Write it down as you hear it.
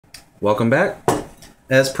Welcome back.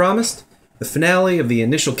 As promised, the finale of the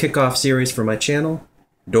initial kickoff series for my channel,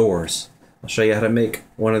 doors. I'll show you how to make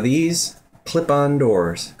one of these clip-on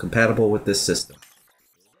doors compatible with this system.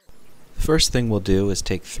 The first thing we'll do is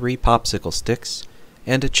take 3 popsicle sticks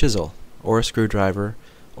and a chisel or a screwdriver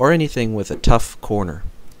or anything with a tough corner.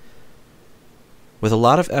 With a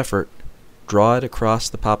lot of effort, draw it across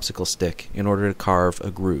the popsicle stick in order to carve a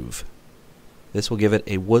groove. This will give it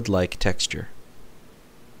a wood-like texture.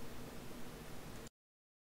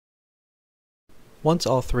 Once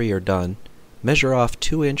all 3 are done, measure off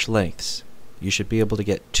 2-inch lengths. You should be able to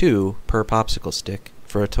get 2 per popsicle stick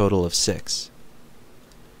for a total of 6.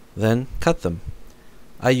 Then cut them.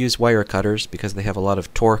 I use wire cutters because they have a lot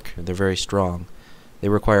of torque and they're very strong. They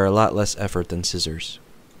require a lot less effort than scissors.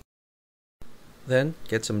 Then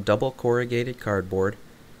get some double corrugated cardboard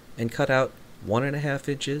and cut out 1.5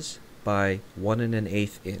 inches by 1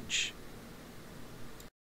 1/8 inch.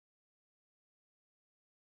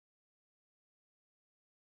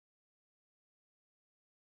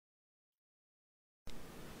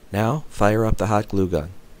 Now fire up the hot glue gun.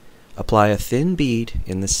 Apply a thin bead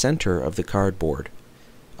in the center of the cardboard.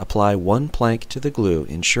 Apply 1 plank to the glue,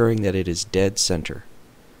 ensuring that it is dead center.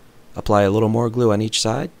 Apply a little more glue on each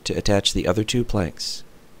side to attach the other 2 planks.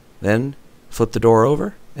 Then flip the door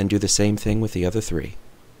over and do the same thing with the other 3.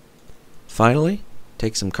 Finally,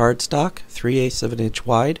 take some cardstock 3/8 of an inch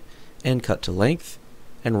wide and cut to length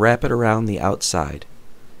and wrap it around the outside.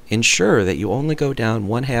 Ensure that you only go down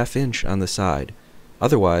 1/2 inch on the side,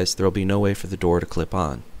 otherwise there will be no way for the door to clip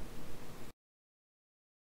on.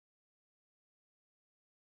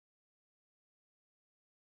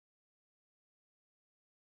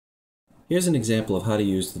 Here's an example of how to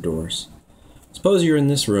use the doors. Suppose you're in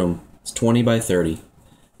this room. It's 20 by 30.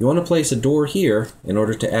 You want to place a door here in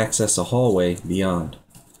order to access a hallway beyond.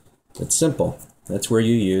 It's simple. That's where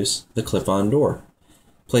you use the clip-on door.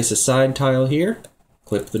 Place a side tile here,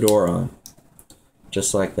 clip the door on.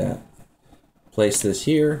 Just like that. Place this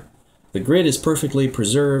here. The grid is perfectly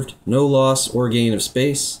preserved, no loss or gain of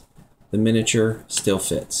space. The miniature still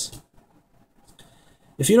fits.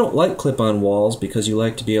 If you don't like clip-on walls because you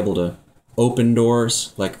like to be able to open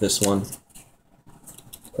doors like this one,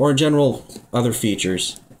 or in general other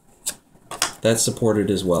features, that's supported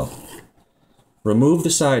as well. Remove the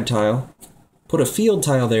side tile, put a field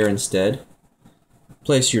tile there instead,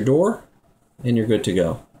 place your door, and you're good to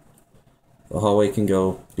go. The hallway can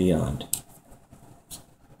go beyond.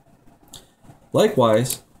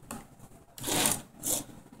 Likewise,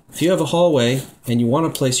 if you have a hallway and you want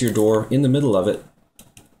to place your door in the middle of it,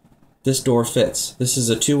 this door fits. This is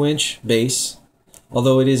a 2-inch base.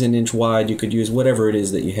 Although it is 1 inch wide, you could use whatever it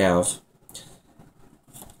is that you have.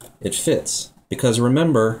 It fits. Because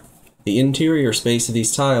remember, the interior space of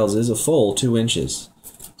these tiles is a full 2 inches.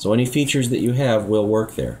 So any features that you have will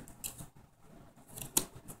work there.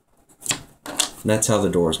 And that's how the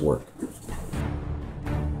doors work.